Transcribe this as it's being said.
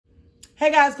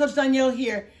Hey guys, Coach Danielle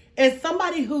here. As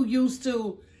somebody who used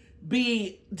to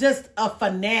be just a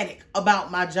fanatic about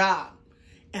my job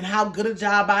and how good a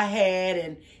job I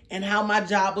had and how my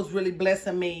job was really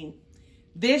blessing me,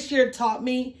 this year taught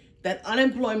me that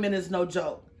unemployment is no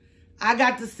joke. I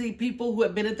got to see people who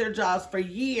have been at their jobs for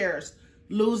years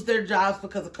lose their jobs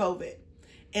because of COVID.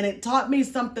 And it taught me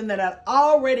something that I'd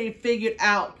already figured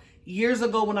out years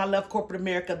ago when I left corporate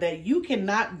America, that you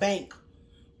cannot bank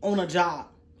on a job.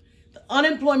 The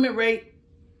unemployment rate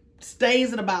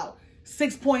stays at about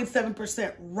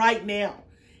 6.7% right now.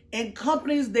 And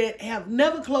companies that have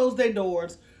never closed their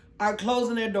doors are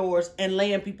closing their doors and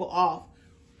laying people off.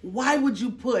 Why would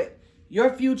you put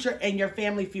your future and your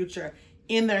family future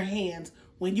in their hands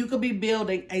when you could be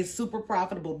building a super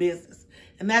profitable business?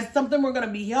 And that's something we're going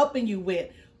to be helping you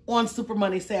with on Super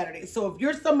Money Saturday. So if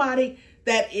you're somebody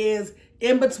that is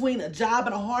in between a job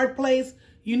and a hard place,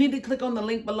 you need to click on the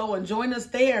link below and join us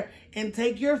there and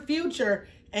take your future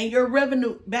and your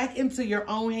revenue back into your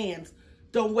own hands.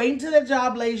 Don't wait until that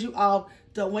job lays you off.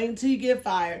 Don't wait until you get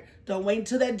fired. Don't wait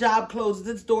until that job closes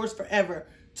its doors forever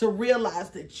to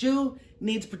realize that you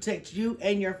need to protect you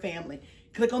and your family.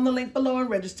 Click on the link below and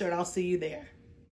register, and I'll see you there.